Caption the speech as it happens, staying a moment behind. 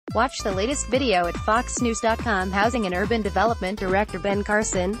Watch the latest video at foxnews.com. Housing and Urban Development Director Ben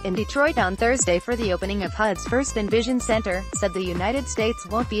Carson, in Detroit on Thursday for the opening of HUD's first Envision Center, said the United States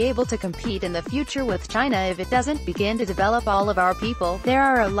won't be able to compete in the future with China if it doesn't begin to develop all of our people. There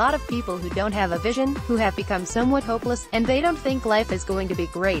are a lot of people who don't have a vision, who have become somewhat hopeless, and they don't think life is going to be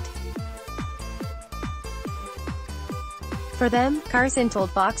great. For them, Carson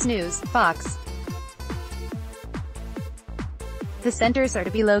told Fox News, Fox. The centers are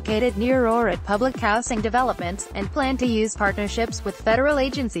to be located near or at public housing developments, and plan to use partnerships with federal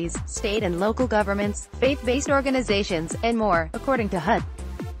agencies, state and local governments, faith-based organizations, and more, according to HUD.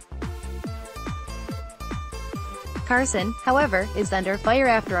 Carson, however, is under fire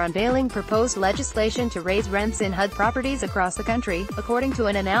after unveiling proposed legislation to raise rents in HUD properties across the country, according to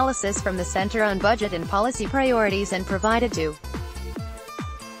an analysis from the Center on Budget and Policy Priorities and provided to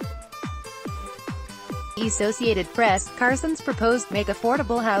Associated Press. Carson's proposed Make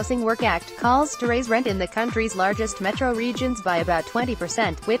Affordable Housing Work Act calls to raise rent in the country's largest metro regions by about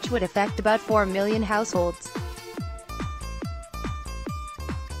 20%, which would affect about 4 million households.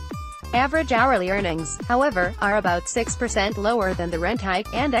 Average hourly earnings, however, are about 6% lower than the rent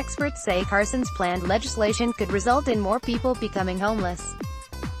hike, and experts say Carson's planned legislation could result in more people becoming homeless.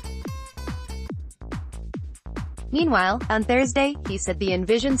 Meanwhile, on Thursday, he said the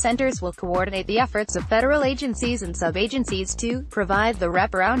Envision Centers will coordinate the efforts of federal agencies and sub-agencies to provide the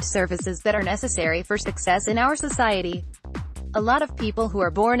wraparound services that are necessary for success in our society. A lot of people who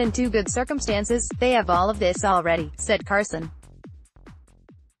are born into good circumstances, they have all of this already, said Carson.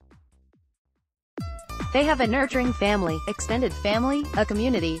 They have a nurturing family, extended family, a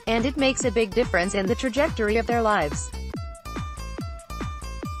community, and it makes a big difference in the trajectory of their lives.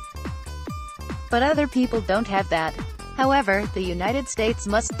 But other people don't have that. However, the United States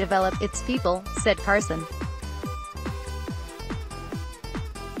must develop its people, said Carson.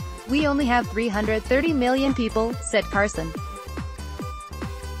 We only have 330 million people, said Carson.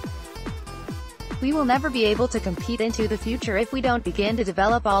 We will never be able to compete into the future if we don't begin to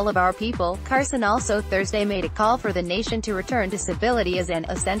develop all of our people. Carson also Thursday made a call for the nation to return to civility as an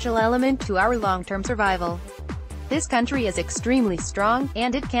essential element to our long-term survival. This country is extremely strong,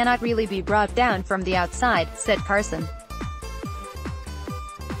 and it cannot really be brought down from the outside, said Carson.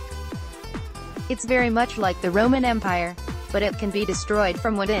 It's very much like the Roman Empire, but it can be destroyed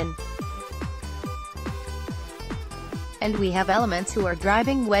from within. And we have elements who are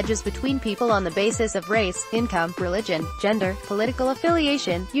driving wedges between people on the basis of race, income, religion, gender, political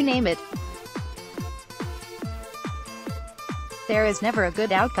affiliation, you name it. There is never a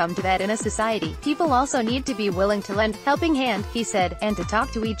good outcome to that in a society. People also need to be willing to lend helping hand, he said, and to talk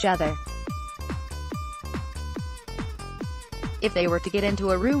to each other. If they were to get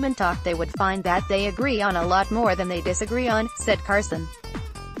into a room and talk, they would find that they agree on a lot more than they disagree on, said Carson.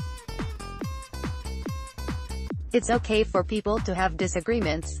 It's okay for people to have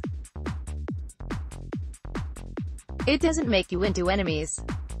disagreements. It doesn't make you into enemies.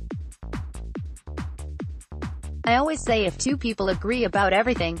 I always say if two people agree about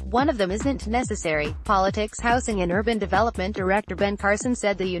everything, one of them isn't necessary. Politics. Housing and Urban Development Director Ben Carson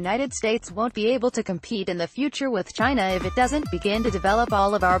said the United States won't be able to compete in the future with China if it doesn't begin to develop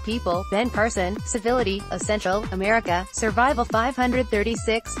all of our people. Ben Carson, Civility, Essential, America, Survival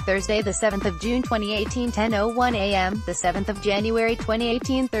 536, Thursday the 7th of June 2018, 10:01 a.m., the 7th of January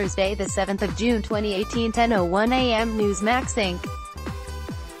 2018, Thursday the 7th of June 2018, 10:01 a.m. Newsmax Inc.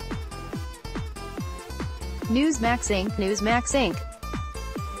 Newsmax Inc.